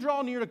 If you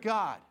draw near to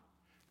God,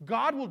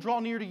 God will draw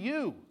near to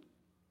you.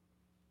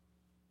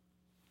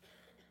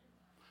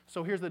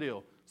 So here's the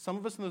deal. Some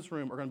of us in this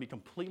room are going to be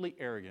completely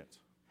arrogant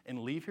and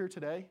leave here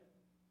today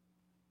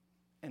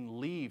and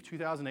leave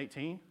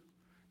 2018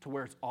 to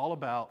where it's all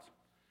about,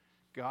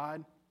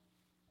 God,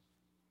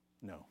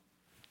 no,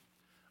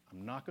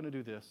 I'm not going to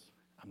do this.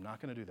 I'm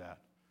not going to do that.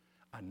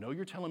 I know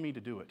you're telling me to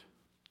do it,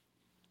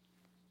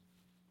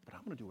 but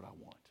I'm going to do what I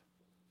want.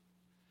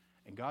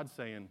 And God's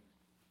saying,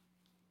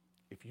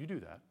 if you do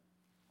that,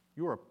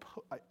 you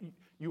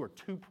are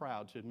too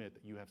proud to admit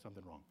that you have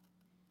something wrong.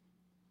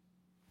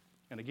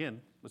 And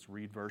again, let's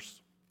read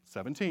verse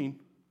 17.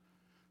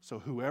 So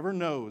whoever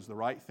knows the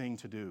right thing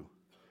to do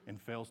and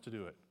fails to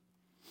do it,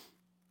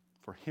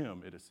 for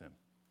him it is sin.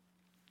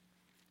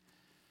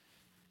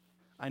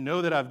 I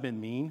know that I've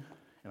been mean,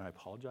 and I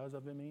apologize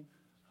I've been mean.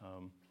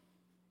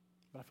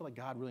 But I feel like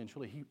God really and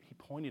truly, he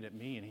pointed at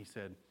me and he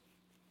said,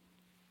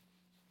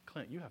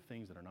 Clint, you have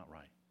things that are not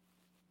right.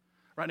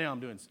 Right now I'm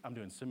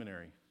doing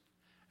seminary,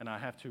 and I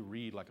have to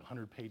read like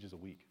 100 pages a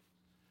week.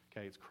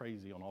 Okay, it's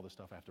crazy on all the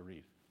stuff I have to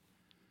read.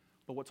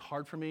 But what's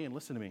hard for me, and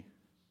listen to me,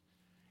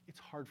 it's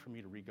hard for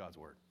me to read God's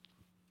word.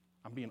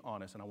 I'm being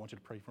honest, and I want you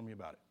to pray for me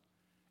about it.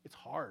 It's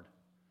hard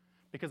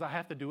because I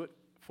have to do it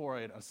for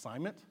an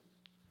assignment,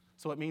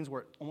 so it means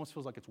where it almost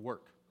feels like it's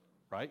work,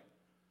 right?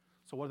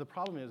 So what the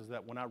problem is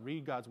that when I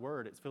read God's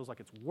word, it feels like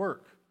it's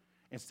work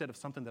instead of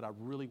something that I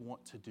really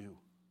want to do.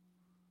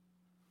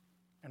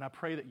 And I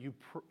pray that you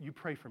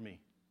pray for me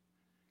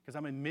because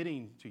I'm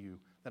admitting to you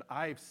that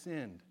I've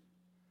sinned,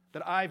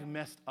 that I've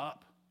messed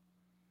up,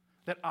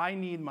 that I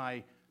need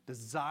my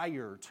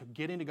desire to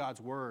get into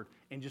God's word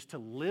and just to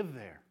live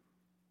there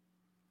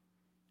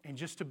and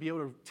just to be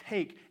able to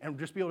take and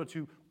just be able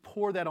to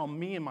pour that on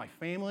me and my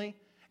family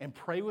and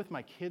pray with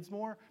my kids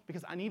more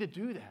because I need to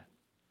do that.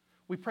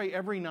 We pray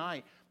every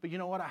night, but you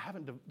know what? I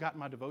haven't gotten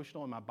my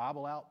devotional and my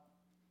Bible out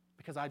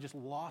because I just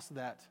lost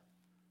that.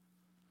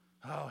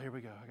 Oh, here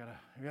we go.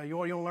 You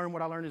want to learn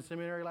what I learned in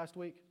seminary last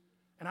week?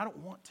 And I don't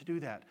want to do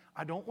that.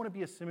 I don't want to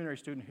be a seminary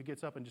student who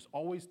gets up and just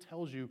always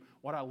tells you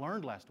what I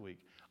learned last week.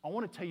 I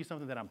want to tell you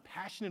something that I'm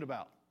passionate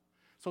about.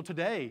 So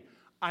today,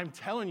 I'm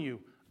telling you,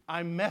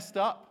 I'm messed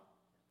up.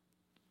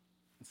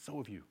 And so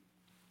have you.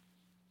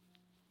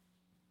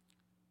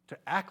 To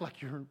act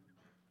like you're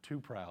too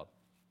proud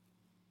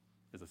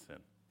is a sin.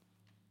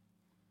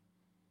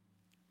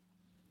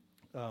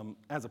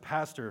 As a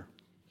pastor,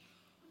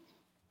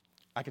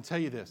 I can tell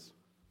you this,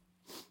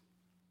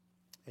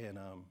 and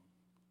I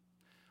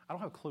don't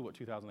have a clue what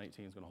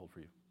 2018 is going to hold for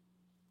you.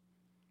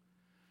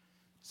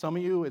 Some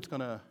of you, you're going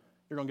to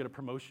get a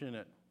promotion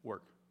at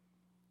work.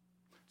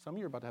 Some of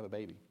you are about to have a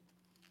baby.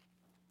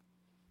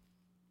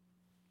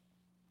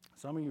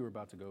 Some of you are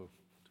about to go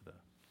to the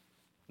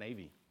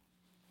Navy.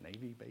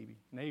 Navy, baby,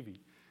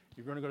 Navy.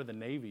 You're going to go to the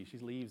Navy. She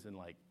leaves in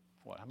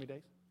how many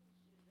days?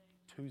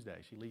 Tuesday.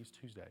 She leaves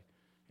Tuesday,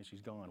 and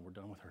she's gone. We're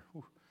done with her.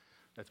 Whew.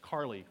 That's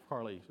Carly.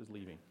 Carly is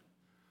leaving.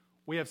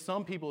 We have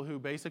some people who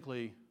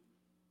basically,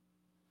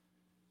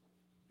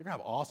 you're going to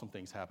have awesome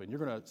things happen. You're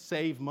going to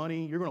save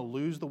money. You're going to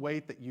lose the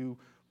weight that you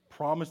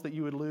promised that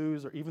you would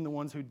lose, or even the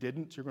ones who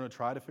didn't. You're going to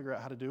try to figure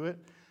out how to do it.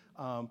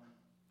 Some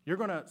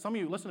of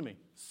you, listen to me.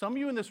 Some of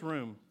you in this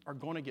room are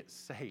going to get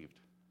saved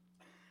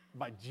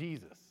by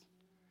Jesus.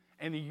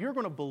 And you're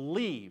going to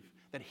believe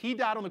that he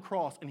died on the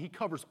cross and he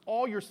covers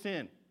all your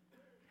sin.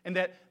 And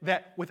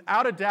that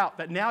without a doubt,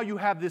 that now you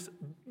have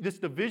this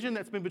division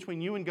that's been between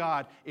you and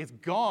God is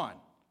gone.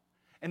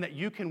 And that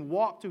you can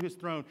walk to his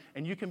throne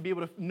and you can be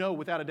able to know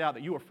without a doubt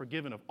that you are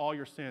forgiven of all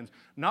your sins.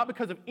 Not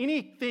because of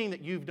anything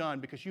that you've done,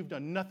 because you've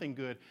done nothing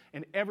good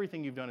and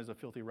everything you've done is a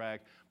filthy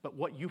rag. But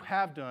what you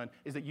have done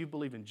is that you've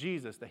believed in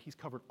Jesus, that he's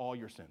covered all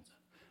your sins.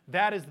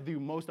 That is the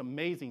most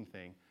amazing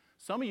thing.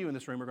 Some of you in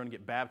this room are going to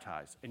get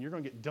baptized and you're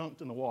going to get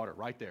dunked in the water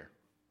right there.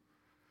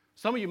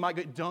 Some of you might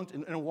get dunked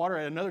in the water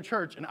at another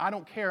church, and I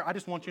don't care. I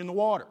just want you in the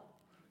water,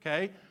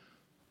 okay?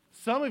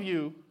 Some of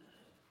you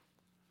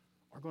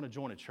are going to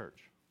join a church.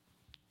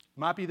 It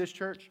might be this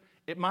church.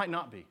 It might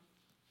not be.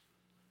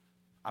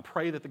 I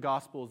pray that the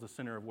gospel is the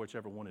center of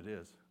whichever one it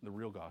is, the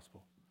real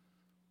gospel.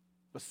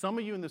 But some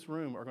of you in this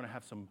room are going to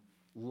have some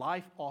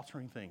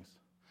life-altering things.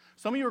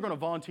 Some of you are going to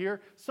volunteer.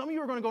 Some of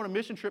you are going to go on a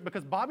mission trip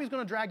because Bobby's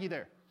going to drag you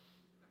there.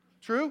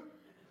 True?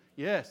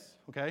 Yes,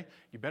 okay?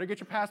 You better get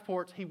your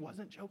passports. He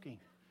wasn't joking.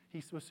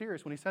 He was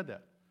serious when he said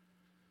that.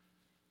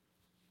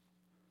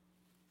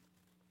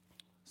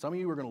 Some of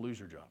you are going to lose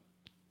your job.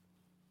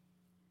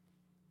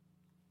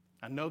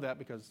 I know that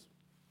because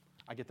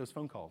I get those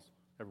phone calls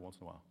every once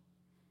in a while.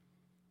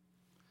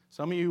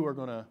 Some of you are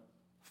going to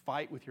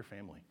fight with your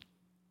family.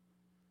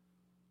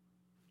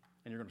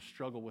 And you're going to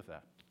struggle with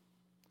that.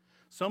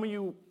 Some of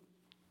you,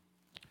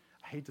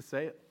 I hate to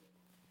say it,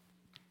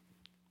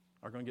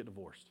 are going to get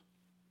divorced.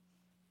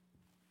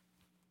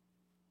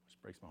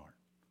 Which breaks my heart.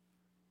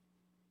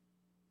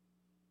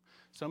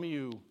 Some of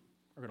you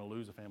are going to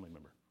lose a family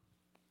member.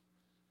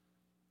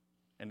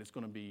 And it's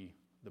going to be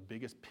the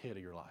biggest pit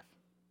of your life.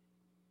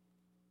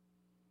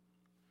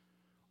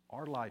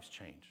 Our lives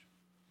change,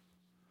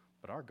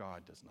 but our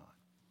God does not.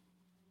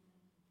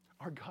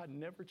 Our God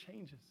never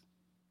changes.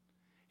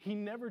 He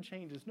never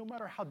changes. No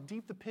matter how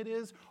deep the pit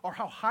is or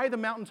how high the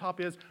mountaintop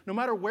is, no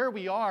matter where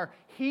we are,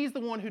 he's the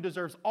one who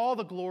deserves all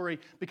the glory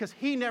because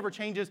he never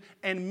changes,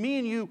 and me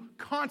and you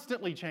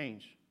constantly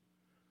change.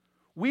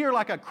 We are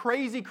like a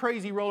crazy,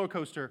 crazy roller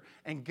coaster,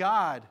 and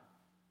God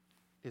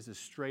is as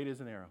straight as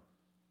an arrow.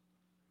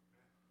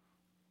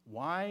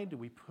 Why do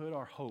we put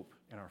our hope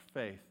and our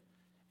faith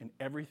in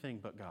everything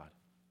but God?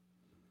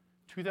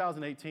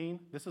 2018,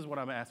 this is what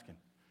I'm asking.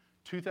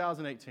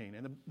 2018,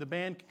 and the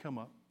band can come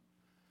up,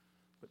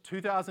 but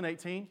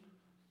 2018,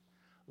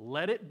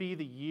 let it be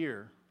the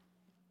year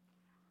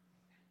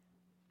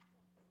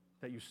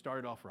that you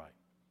started off right.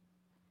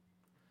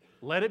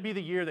 Let it be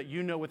the year that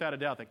you know without a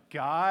doubt that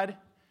God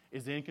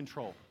is in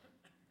control.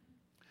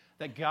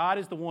 That God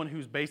is the one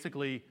who's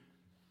basically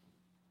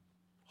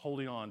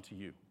holding on to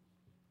you.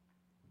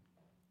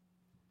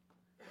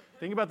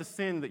 Think about the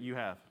sin that you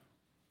have.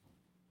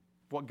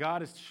 What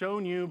God has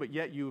shown you, but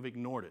yet you have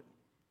ignored it.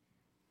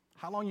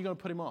 How long are you going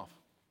to put him off?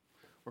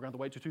 We're going to have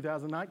to wait till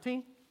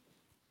 2019?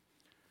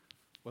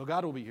 Well,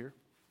 God will be here,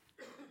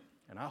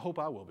 and I hope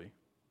I will be.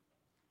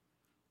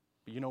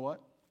 But you know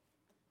what?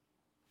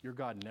 Your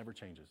God never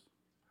changes.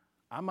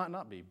 I might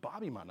not be.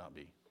 Bobby might not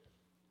be.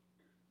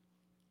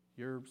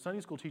 Your Sunday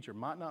school teacher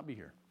might not be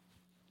here,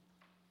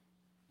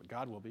 but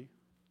God will be.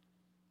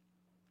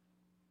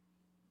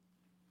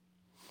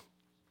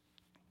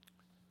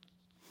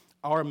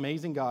 Our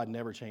amazing God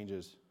never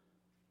changes.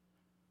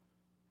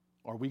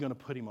 Are we going to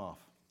put him off?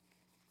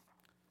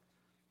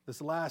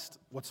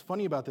 What's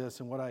funny about this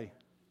and what I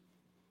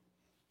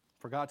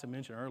forgot to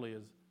mention earlier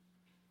is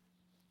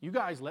you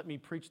guys let me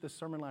preach this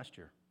sermon last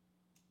year.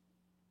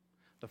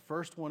 The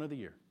first one of the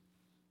year.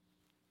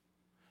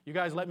 You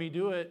guys let me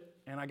do it,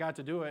 and I got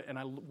to do it, and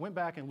I went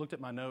back and looked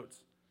at my notes,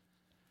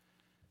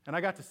 and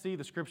I got to see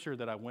the scripture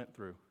that I went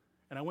through.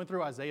 And I went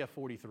through Isaiah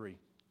 43.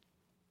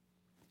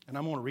 And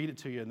I'm going to read it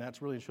to you, and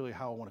that's really and truly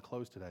how I want to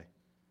close today.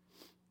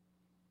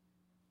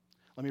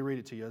 Let me read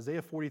it to you.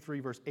 Isaiah 43,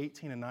 verse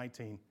 18 and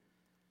 19.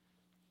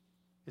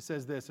 It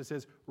says this. It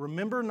says,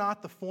 remember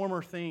not the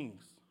former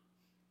things.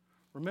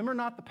 Remember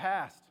not the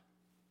past.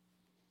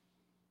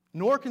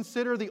 Nor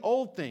consider the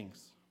old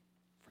things.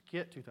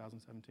 Forget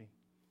 2017.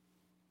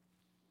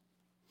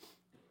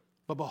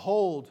 But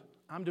behold,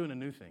 I'm doing a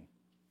new thing.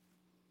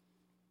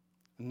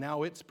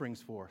 Now it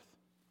springs forth.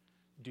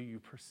 Do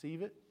you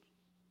perceive it?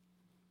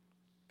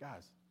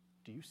 Guys,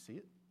 do you see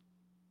it?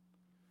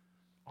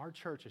 Our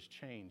church has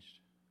changed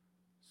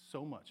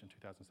so much in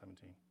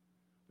 2017.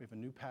 We have a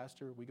new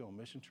pastor. We go on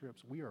mission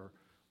trips. We are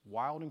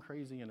wild and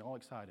crazy and all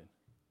excited.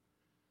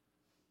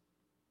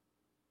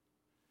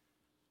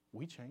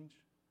 We change,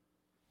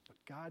 but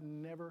God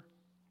never,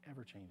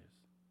 ever changes.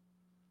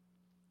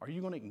 Are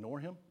you going to ignore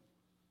him?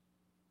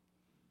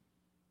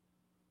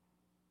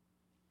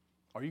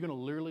 Are you going to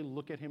literally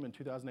look at him in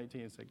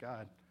 2018 and say,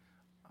 God,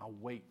 I'll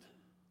wait.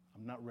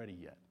 I'm not ready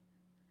yet?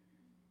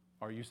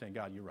 Or are you saying,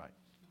 God, you're right?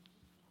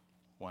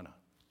 Why not?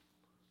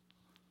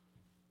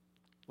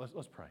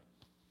 Let's pray.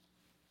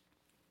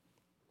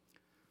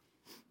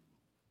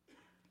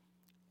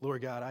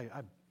 Lord God,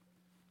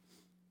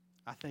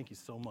 I thank you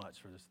so much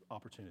for this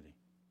opportunity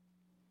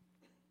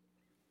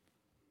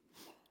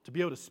to be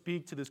able to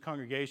speak to this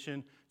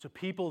congregation, to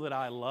people that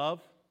I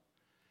love,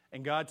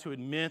 and God, to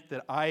admit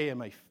that I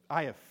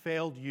have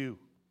failed you,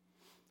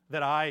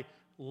 that I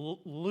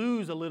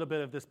lose a little bit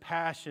of this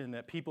passion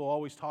that people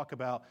always talk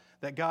about,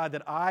 that God,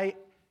 that I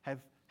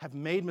have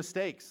made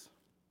mistakes.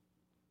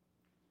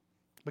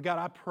 But God,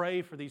 I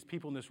pray for these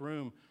people in this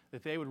room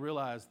that they would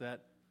realize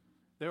that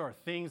there are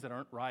things that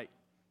aren't right.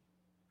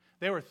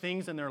 There are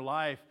things in their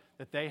life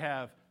that they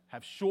have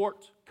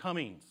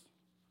shortcomings.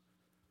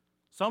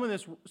 Some of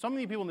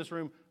the people in this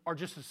room are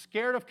just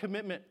scared of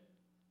commitment.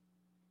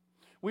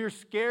 We are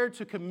scared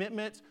to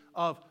commitment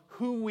of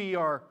who we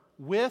are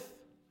with,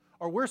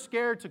 or we're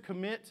scared to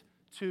commit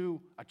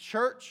to a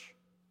church,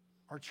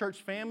 our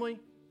church family.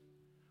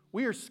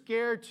 We are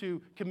scared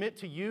to commit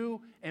to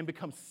you and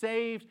become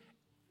saved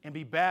and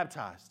be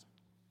baptized.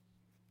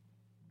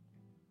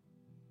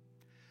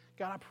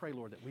 God, I pray,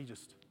 Lord, that we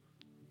just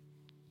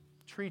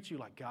treat you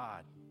like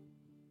God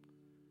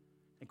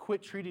and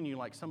quit treating you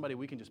like somebody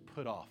we can just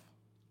put off.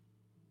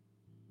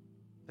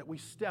 That we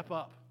step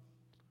up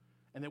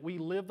and that we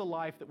live the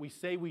life that we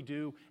say we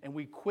do, and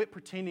we quit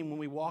pretending when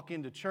we walk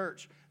into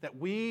church that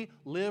we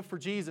live for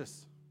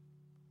Jesus.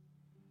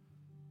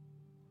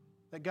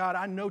 That God,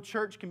 I know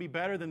church can be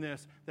better than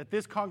this, that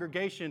this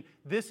congregation,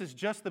 this is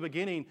just the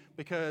beginning,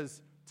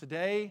 because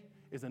today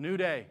is a new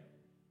day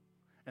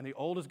and the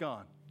old is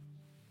gone.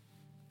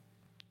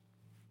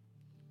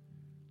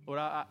 Lord,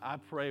 I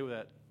pray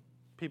that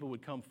people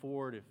would come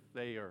forward if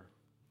they are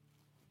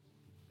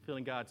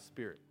feeling God's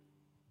Spirit.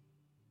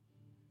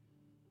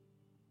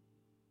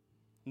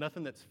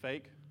 Nothing that's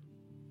fake,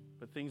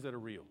 but things that are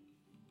real.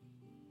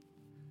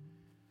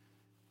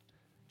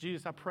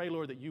 Jesus, I pray,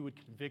 Lord, that you would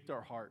convict our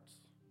hearts.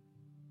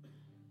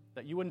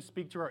 That you wouldn't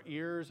speak to our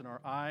ears and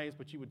our eyes,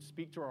 but you would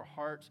speak to our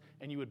hearts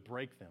and you would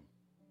break them.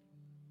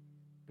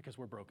 Because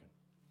we're broken.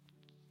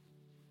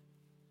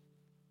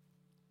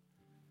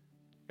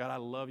 God, I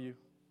love you.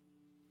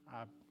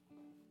 I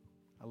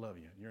love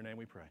you. In your name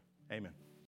we pray. Amen.